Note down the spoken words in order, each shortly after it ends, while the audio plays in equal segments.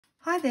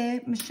Hi there,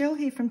 Michelle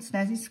here from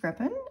Snazzy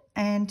Scrappin',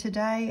 and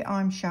today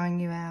I'm showing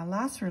you our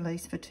last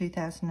release for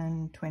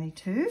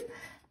 2022,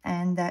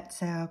 and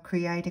that's our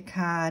Creator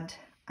Card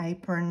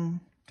Apron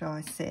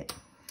Die set.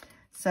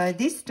 So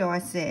this die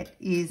set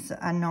is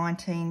a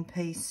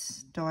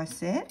 19-piece die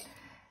set.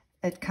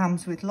 It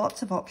comes with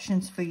lots of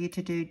options for you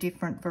to do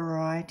different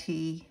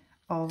variety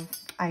of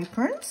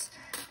aprons,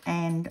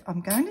 and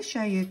I'm going to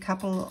show you a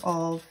couple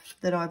of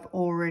that I've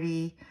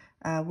already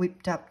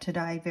whipped up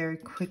today very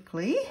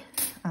quickly.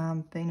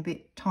 Been a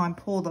bit time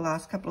poor the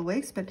last couple of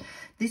weeks, but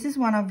this is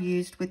one I've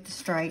used with the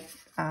straight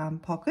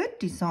pocket,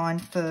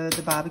 designed for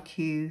the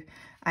barbecue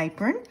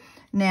apron.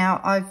 Now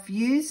I've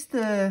used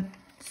the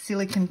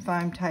silicone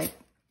foam tape,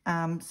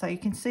 so you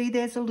can see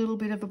there's a little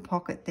bit of a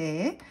pocket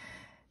there,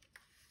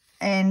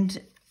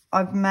 and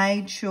I've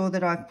made sure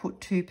that I've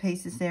put two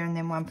pieces there and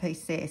then one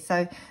piece there.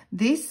 So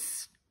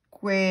this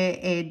square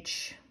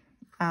edge,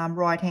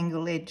 right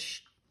angle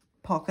edge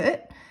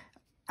pocket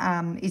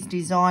is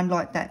designed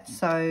like that,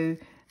 so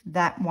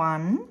that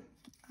one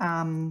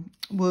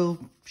will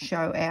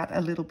show out a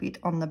little bit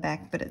on the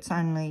back, but it's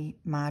only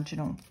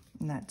marginal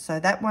in that. So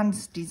that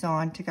one's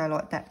designed to go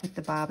like that with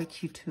the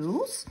barbecue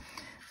tools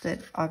that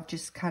I've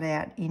just cut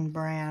out in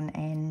brown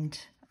and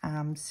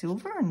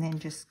silver, and then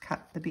just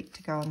cut the bit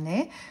to go on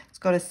there. It's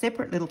got a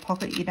separate little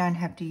pocket, you don't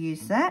have to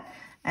use that,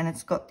 and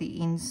it's got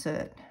the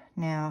insert.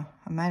 Now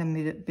I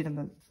made a bit of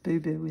a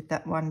boo-boo with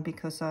that one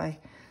because I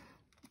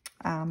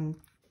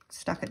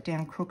stuck it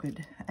down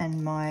crooked,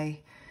 and my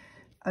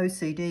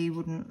OCD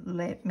wouldn't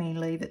let me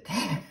leave it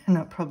there, and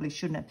I probably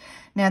shouldn't have.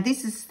 Now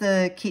this is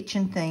the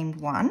kitchen themed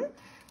one.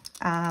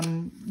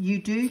 You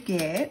do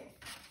get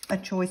a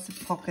choice of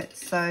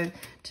pockets. So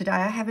today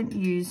I haven't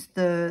used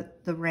the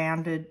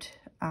rounded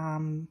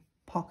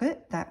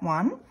pocket, that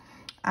one.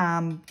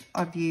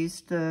 I've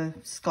used the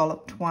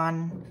scalloped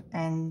one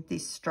and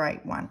this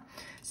straight one.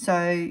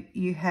 So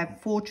you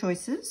have 4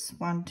 choices,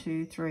 1,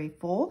 2, 3,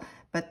 4,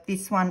 but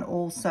this one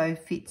also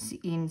fits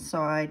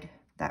inside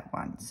that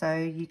one. So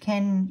you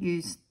can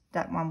use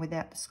that one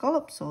without the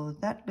scallops, or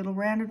that little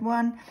rounded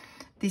one.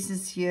 This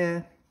is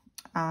your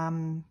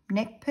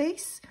neck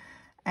piece,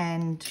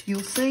 and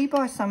you'll see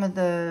by some of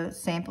the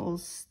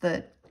samples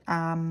that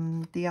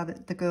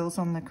the girls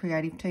on the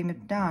creative team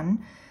have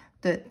done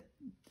that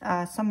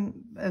some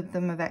of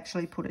them have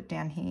actually put it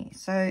down here.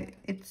 So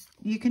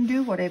you can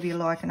do whatever you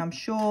like, and I'm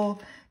sure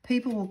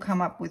people will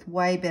come up with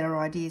way better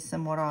ideas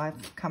than what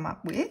I've come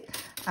up with.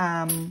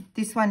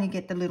 This one you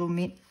get the little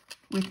mitt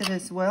with it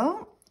as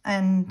well,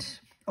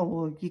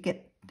 or you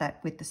get that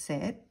with the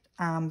set,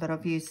 but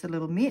I've used the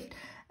little mitt,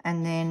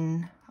 and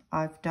then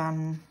I've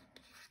done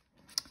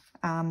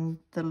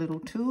the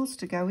little tools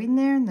to go in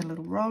there and the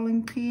little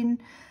rolling pin.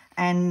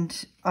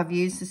 And I've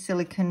used the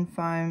silicone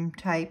foam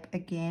tape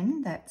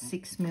again, that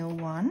 6mm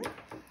one,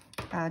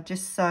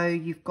 just so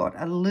you've got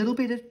a little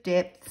bit of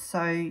depth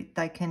so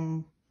they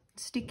can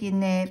stick in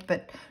there,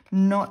 but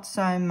not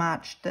so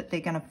much that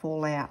they're going to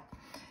fall out.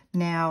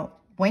 Now,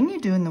 when you're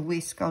doing the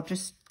whisk, I'll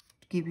just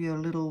give you a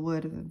little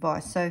word of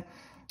advice. So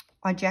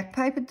I jack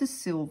papered the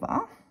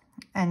silver,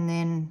 and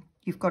then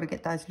you've got to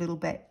get those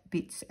little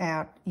bits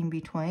out in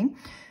between.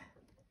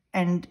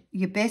 And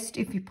you're best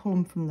if you pull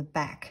them from the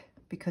back,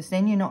 because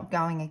then you're not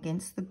going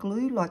against the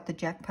glue like the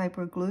jack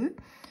paper glue.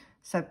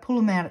 So pull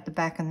them out at the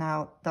back and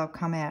they'll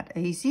come out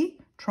easy.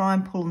 Try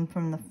and pull them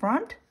from the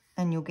front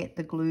and you'll get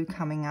the glue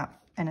coming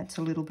up, and it's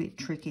a little bit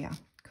trickier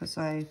because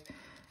I've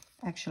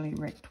actually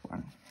wrecked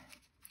one.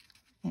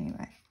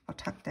 Anyway, I'll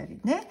tuck that in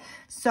there.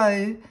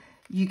 So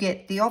you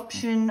get the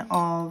option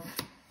of,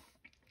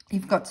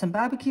 you've got some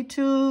barbecue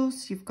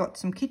tools, you've got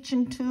some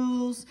kitchen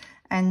tools,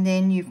 and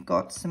then you've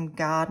got some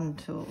garden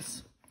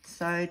tools.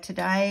 So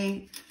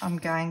today I'm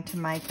going to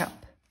make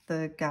up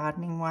the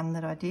gardening one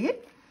that I did.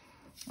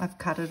 I've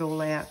cut it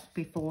all out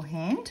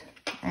beforehand,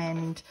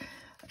 and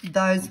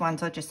those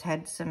ones I just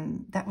had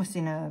some, that was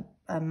in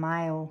a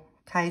male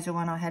Kaiser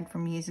one I had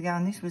from years ago,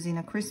 and this was in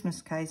a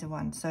Christmas Kaiser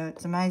one. So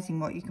it's amazing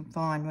what you can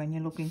find when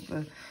you're looking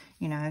for,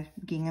 you know,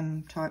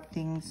 gingham type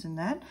things and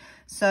that.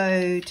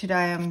 So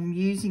today I'm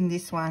using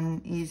this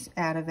one, is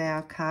out of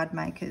our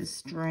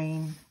Cardmaker's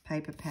Dream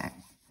paper pack.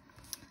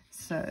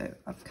 So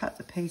I've cut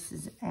the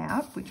pieces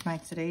out, which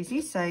makes it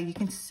easy. So you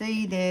can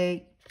see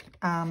there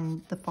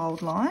the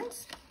fold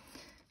lines.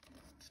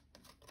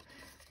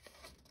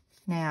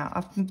 Now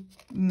I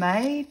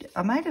made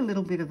a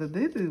little bit of a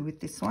boo-boo with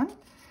this one.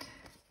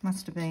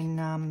 Must have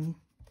been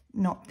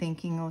not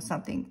thinking or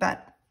something,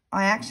 but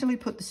I actually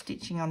put the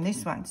stitching on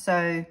this one.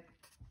 So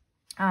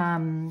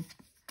and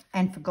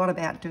forgot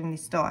about doing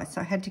this die,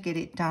 so I had to get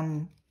it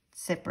done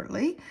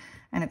separately,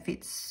 and it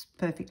fits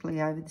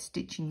perfectly over the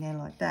stitching there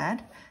like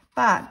that.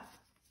 But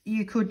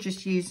you could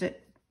just use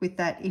it with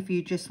that if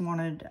you just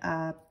wanted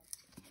a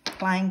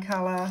plain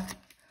colour,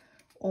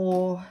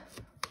 or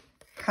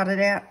cut it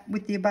out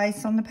with your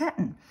base on the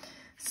pattern.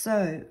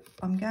 So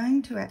I'm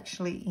going to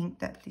actually ink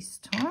that this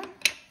time,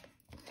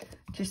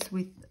 just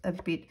with a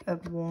bit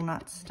of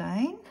walnut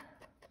stain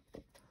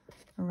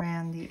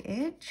around the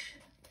edge.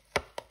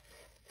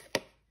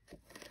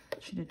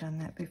 Should have done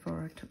that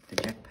before I took the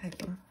jack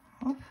paper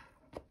off.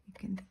 You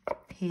can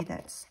hear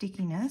that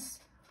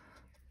stickiness.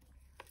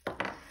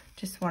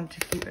 Just want to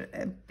give it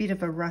a bit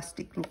of a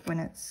rustic look when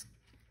it's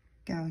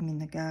going in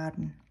the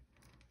garden.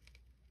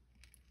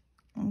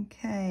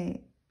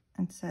 Okay,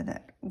 and so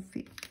that will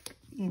fit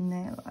in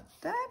there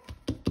like that.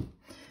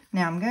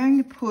 Now I'm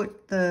going to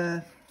put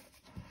the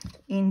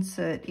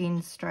insert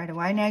in straight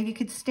away. Now you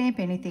could stamp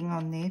anything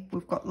on there.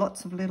 We've got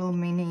lots of little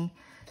mini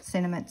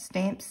sentiment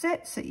stamp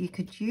sets that you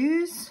could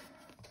use.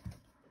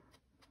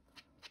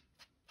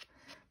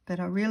 But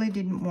I really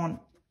didn't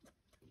want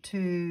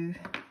to,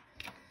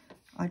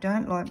 I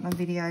don't like my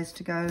videos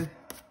to go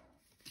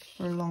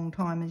for a long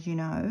time, as you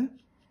know.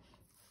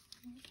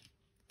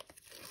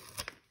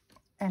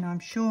 And I'm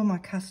sure my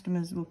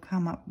customers will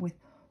come up with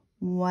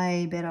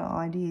way better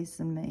ideas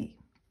than me.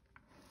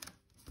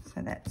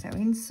 So that's our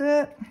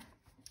insert.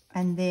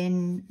 And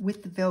then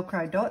with the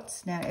Velcro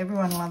dots, now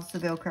everyone loves the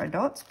Velcro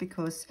dots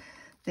because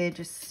they're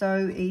just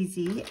so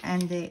easy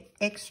and they're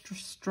extra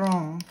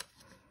strong.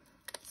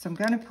 So I'm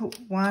going to put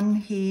one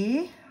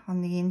here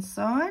on the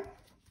inside,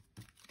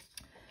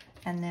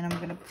 and then I'm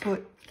going to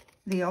put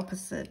the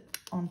opposite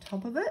on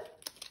top of it.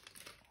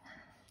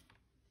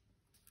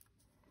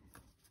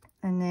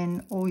 And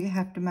then all you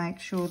have to make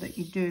sure that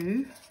you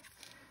do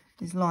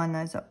is line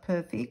those up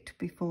perfect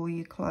before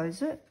you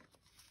close it.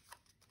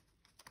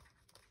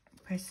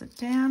 Press it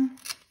down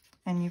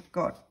and you've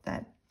got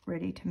that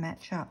ready to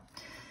match up.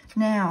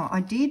 Now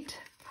I did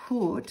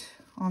put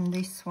on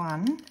this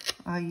one,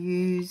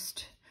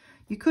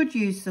 you could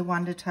use the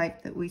Wonder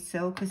Tape that we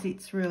sell because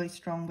it's really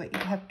strong, but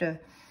you'd have to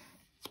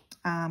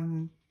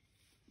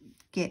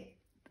get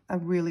a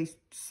really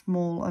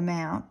small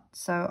amount.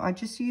 So I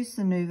just used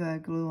the Nouveau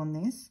glue on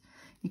this.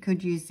 You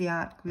could use the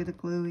art glitter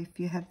glue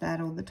if you have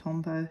that, or the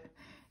Tombow.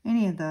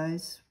 Any of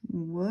those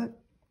will work.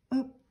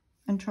 Oh,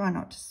 and try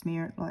not to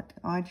smear it like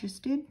I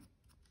just did.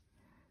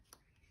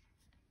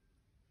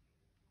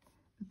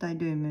 But they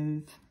do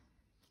move,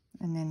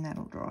 and then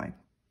that'll dry.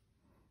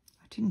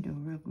 I didn't do a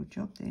real good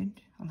job there.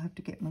 I'll have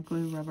to get my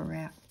glue rubber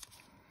out.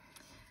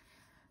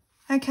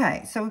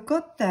 Okay, so we've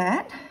got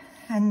that,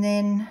 and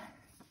then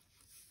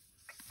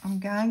I'm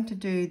going to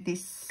do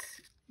this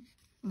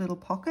little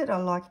pocket. I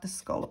like the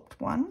scalloped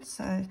one,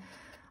 so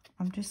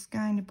I'm just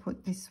going to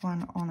put this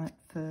one on it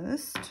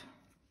first,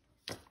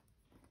 because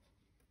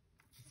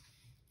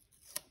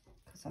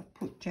I've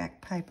put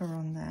jack paper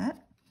on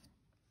that.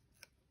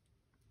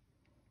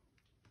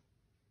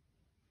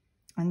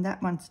 And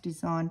that one's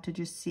designed to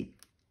just sit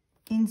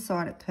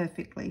inside it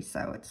perfectly,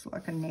 so it's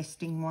like a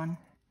nesting one.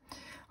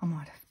 I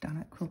might have done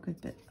it crooked,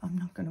 but I'm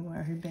not going to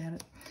worry about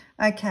it.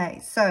 Okay,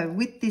 so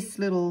with this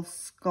little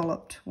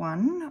scalloped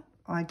one,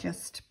 I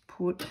just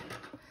put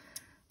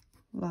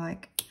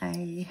like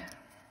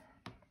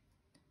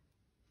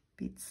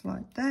bits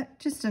like that,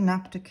 just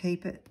enough to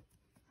keep it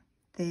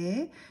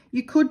there.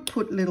 You could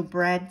put little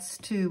brads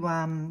to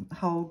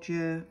hold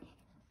your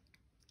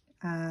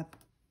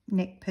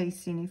neck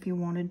piece in if you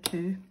wanted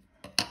to.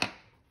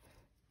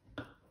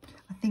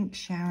 I think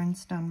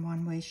Sharon's done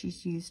one where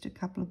she's used a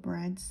couple of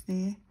brads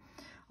there.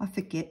 I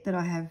forget that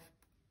I have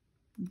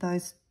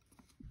those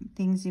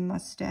things in my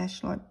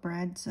stash, like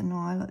brads and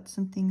eyelets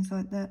and things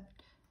like that,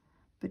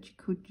 but you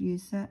could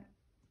use that.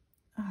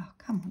 Oh,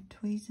 come on,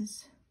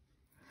 tweezers.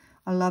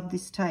 I love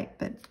this tape,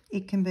 but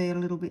it can be a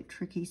little bit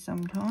tricky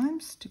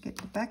sometimes to get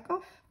the back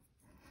off,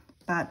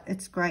 but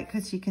it's great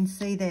because you can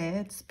see there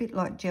it's a bit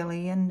like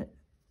jelly and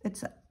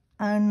it's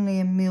only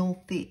a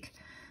mil thick,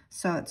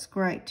 so it's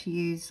great to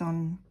use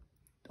on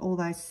all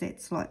those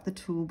sets like the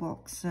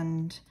toolbox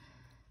and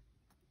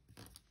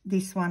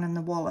this one and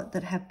the wallet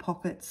that have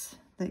pockets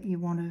that you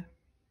want to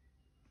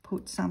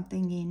put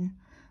something in,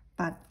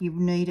 but you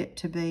need it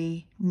to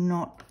be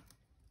not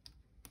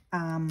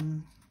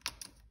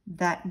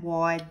that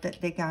wide that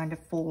they're going to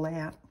fall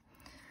out.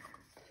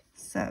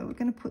 So we're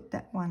going to put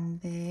that one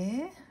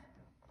there.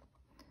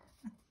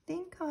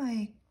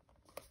 I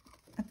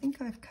think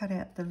I've cut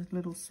out the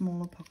little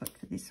smaller pocket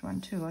for this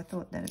one too. I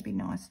thought that'd be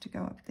nice to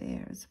go up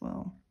there as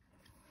well.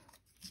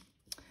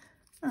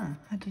 Oh,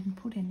 I didn't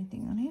put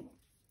anything on it.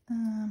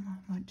 I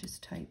might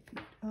just tape it.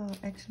 Oh,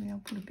 actually,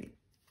 I'll put a bit.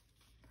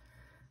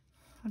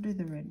 I'll do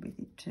the red with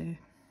it too.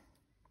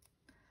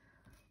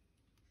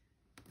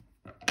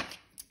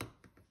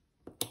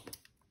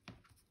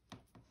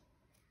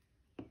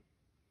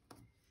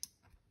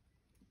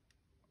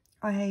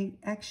 I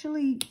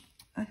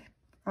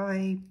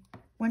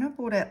when I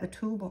bought out the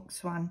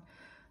toolbox one,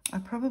 I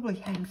probably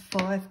had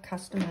 5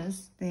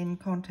 customers then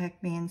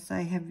contact me and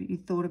say, have you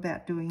thought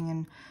about doing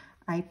an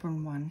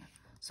apron one?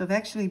 So I've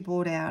actually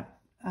bought out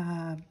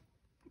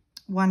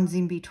ones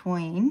in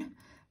between,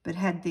 but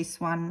had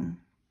this one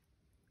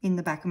in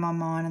the back of my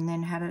mind, and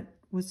then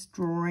was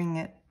drawing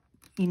it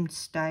in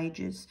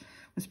stages.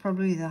 It was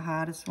probably the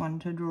hardest one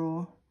to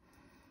draw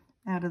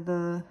out of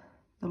the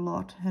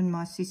lot, and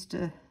my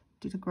sister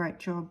did a great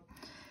job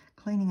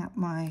cleaning up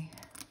my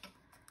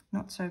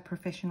not so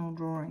professional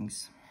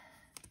drawings.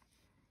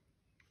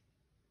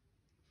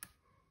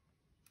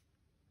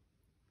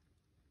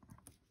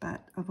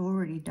 but I've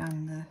already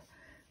done the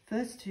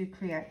first 2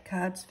 create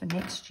cards for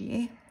next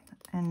year,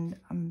 and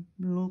I'm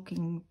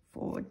looking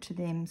forward to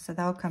them. So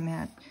they'll come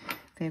out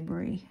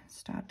February,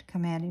 start to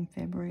come out in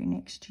February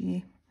next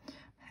year.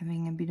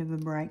 Having a bit of a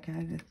break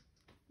over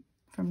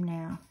from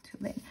now till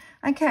then.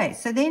 Okay,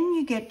 so then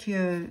you get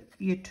your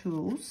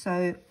tools.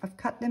 So I've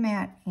cut them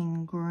out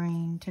in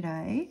green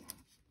today,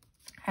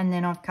 and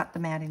then I've cut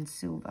them out in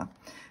silver.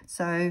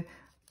 So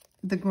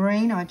the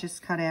green I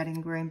just cut out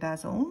in green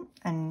basil,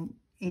 and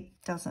it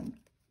doesn't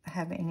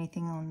have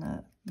anything on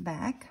the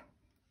back,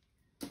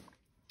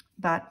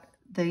 but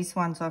these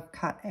ones I've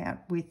cut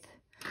out with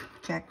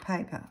jack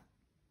paper,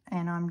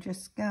 and I'm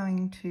just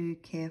going to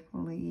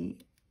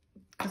carefully,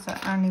 because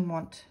I only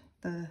want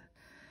the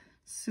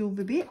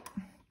silver bit,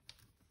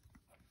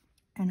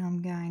 and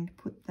I'm going to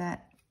put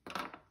that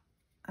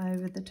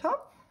over the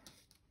top.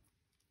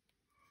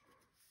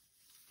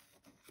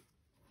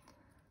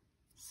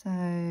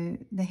 So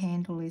the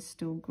handle is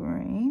still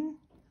green,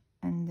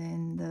 and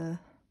then the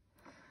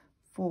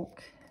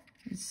fork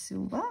is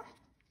silver.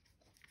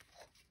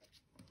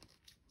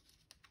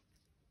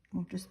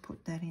 We'll just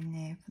put that in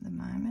there for the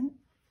moment.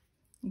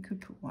 You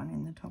could put one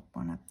in the top,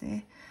 one up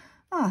there.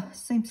 Oh,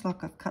 seems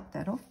like I've cut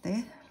that off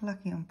there.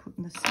 Lucky I'm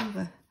putting the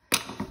silver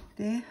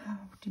there. Oh,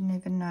 didn't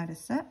even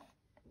notice that.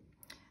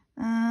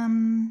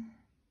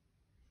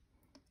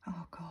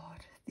 Oh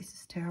God, this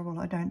is terrible.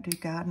 I don't do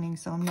gardening,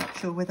 so I'm not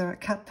sure whether I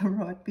cut the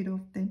right bit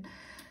off then.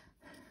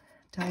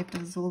 Tape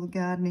does all the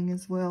gardening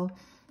as well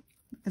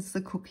as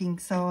the cooking,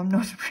 so I'm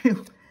not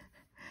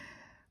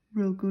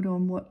real good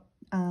on what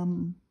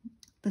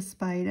the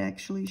spade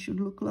actually should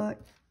look like.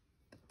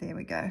 But there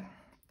we go.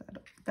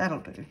 That'll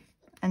do.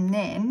 And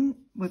then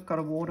we've got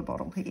a water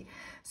bottle here.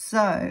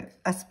 So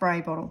a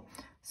spray bottle.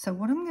 So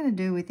what I'm going to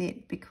do with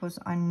it, because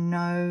I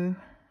know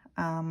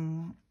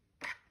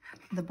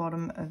the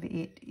bottom of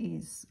it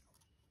is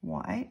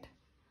white,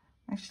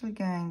 I'm actually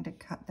going to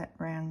cut that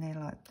round there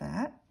like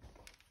that.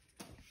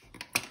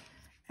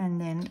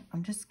 And then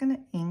I'm just going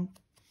to ink.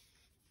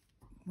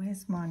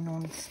 Where's my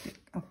non-stick?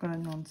 I've got a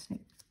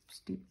non-stick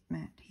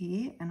mat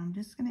here, and I'm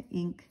just going to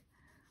ink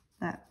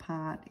that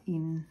part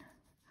in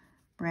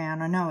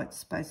brown. I know it's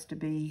supposed to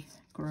be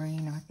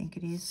green. I think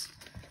it is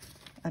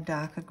a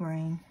darker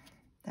green,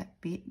 that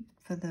bit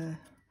for the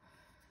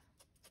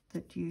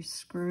that you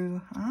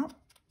screw up,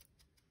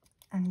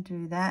 and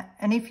do that.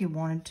 And if you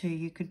wanted to,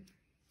 you could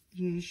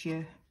use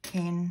your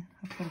pen.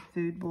 I've got a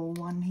food ball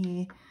one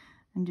here,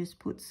 and just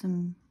put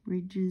some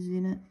ridges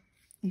in it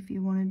if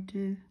you wanted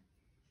to,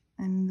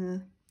 and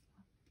the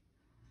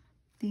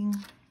thing.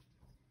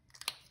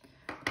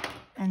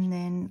 And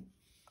then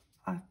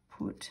I've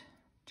put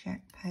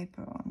jack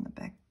paper on the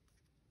back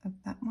of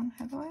that one,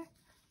 have I?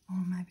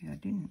 Oh, maybe I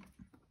didn't.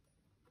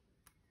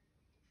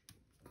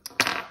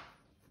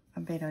 I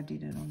bet I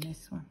did it on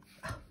this one.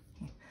 Oh,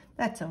 yeah,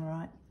 that's all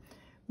right.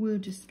 We'll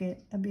just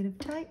get a bit of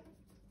tape.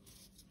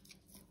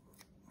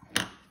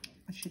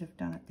 I should have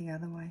done it the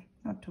other way,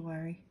 not to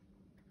worry.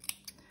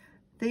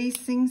 These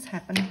things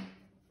happen.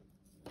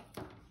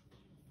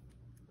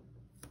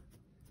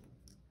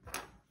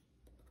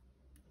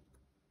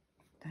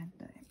 Don't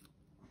they?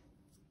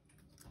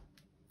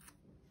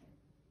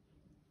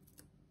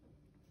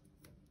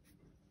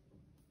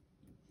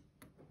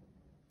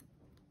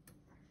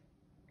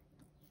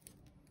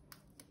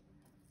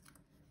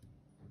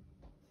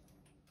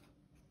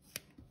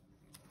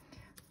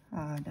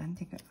 Oh,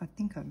 I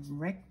think I've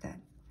wrecked that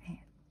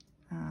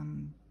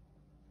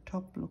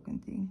top looking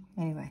thing.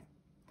 Anyway,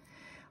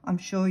 I'm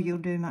sure you'll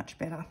do much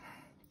better.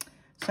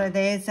 So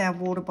there's our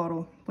water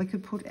bottle. We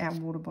could put our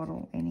water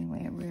bottle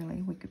anywhere,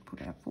 really. We could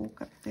put our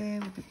fork up there,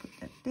 we could put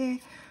that there,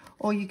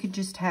 or you could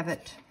just have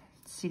it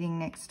sitting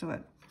next to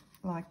it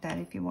like that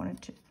if you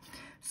wanted to.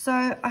 So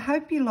I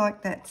hope you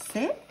like that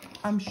set.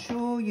 I'm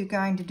sure you're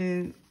going to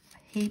do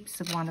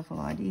heaps of wonderful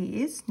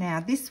ideas. Now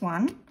this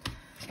one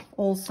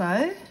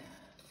also,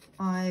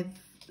 I've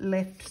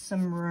left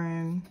some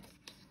room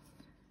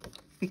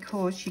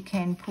because you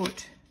can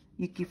put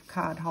your gift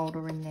card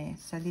holder in there.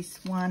 So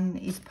this one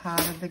is part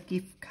of the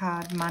gift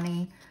card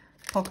money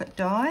pocket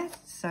die.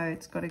 So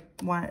it's got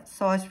one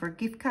size for a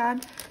gift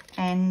card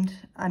and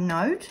a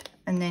note,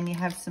 and then you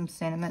have some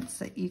sentiments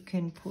that you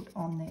can put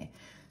on there.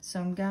 So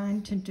I'm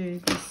going to do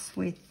this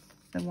with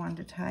the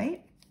Wonder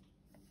Tape,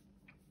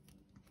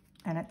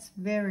 and it's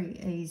very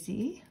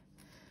easy.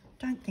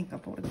 Don't think I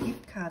bought a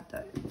gift card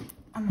though.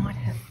 I might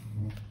have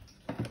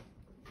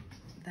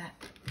that.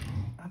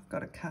 I've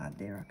got a card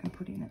there I can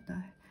put in it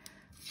though.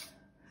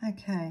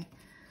 Okay.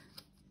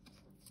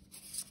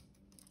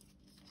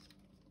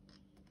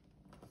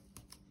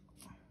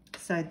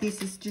 So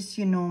this is just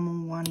your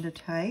normal Wonder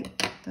Tape,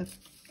 the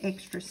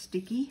extra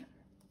sticky.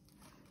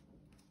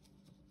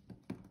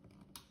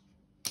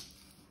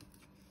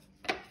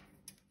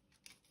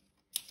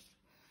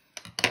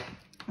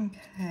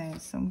 Okay,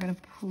 so I'm going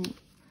to pull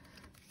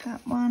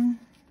that one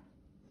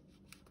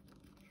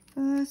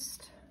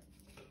first,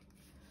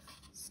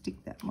 stick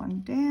that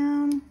one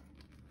down,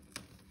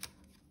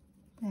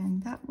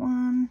 then that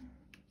one,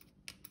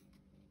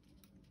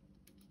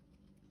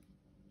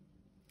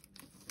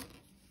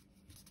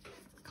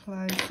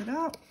 close it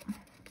up.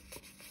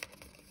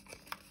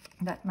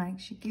 That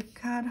makes your gift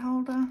card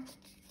holder.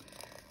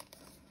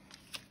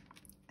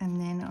 And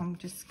then I'm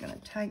just going to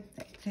tape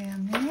that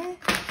down there.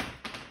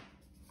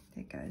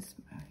 There goes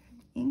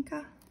my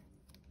inker.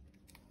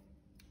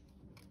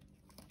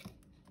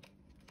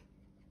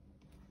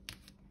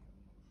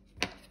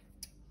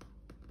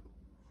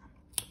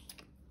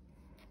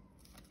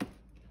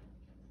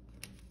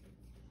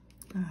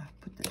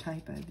 Put the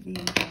tape over the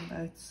end on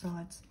both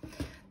sides.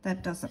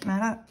 That doesn't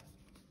matter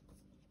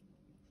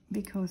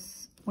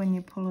because when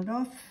you pull it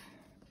off,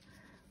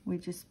 we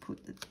just put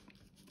it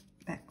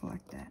back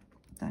like that.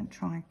 Don't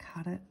try and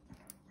cut it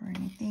or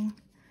anything.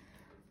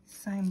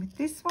 Same with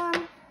this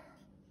one.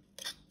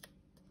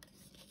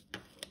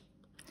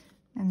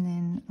 And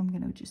then I'm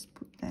going to just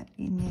put that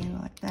in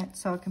there like that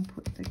so I can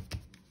put the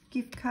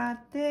gift card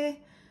there.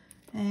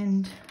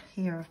 And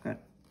here I've got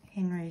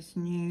Henry's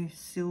new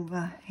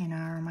silver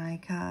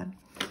NRMA card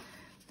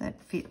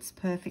that fits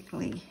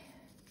perfectly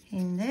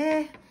in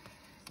there.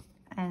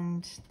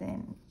 And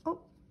then, oh,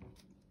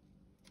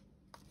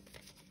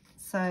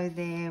 so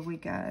there we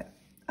go.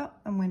 Oh,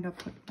 and when I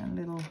put a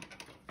little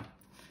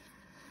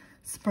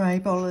spray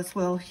bottle as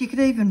well. You could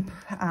even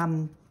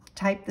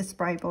tape the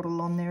spray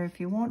bottle on there if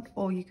you want,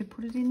 or you could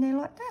put it in there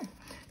like that.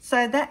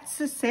 So that's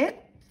the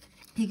set.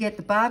 You get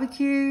the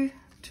barbecue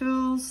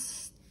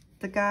tools,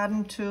 the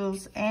garden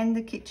tools and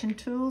the kitchen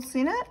tools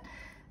in it.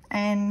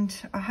 And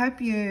I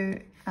hope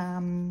you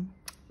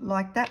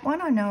like that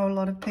one. I know a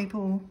lot of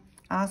people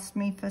asked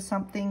me for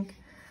something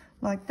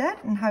like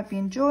that, and hope you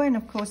enjoy. And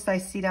of course they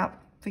sit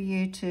up for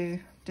you to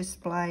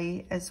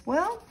display as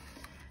well.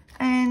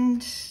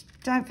 And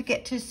don't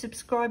forget to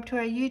subscribe to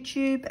our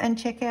YouTube and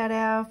check out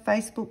our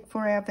Facebook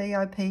for our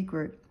VIP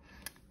group.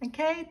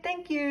 Okay,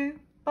 thank you.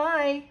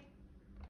 Bye.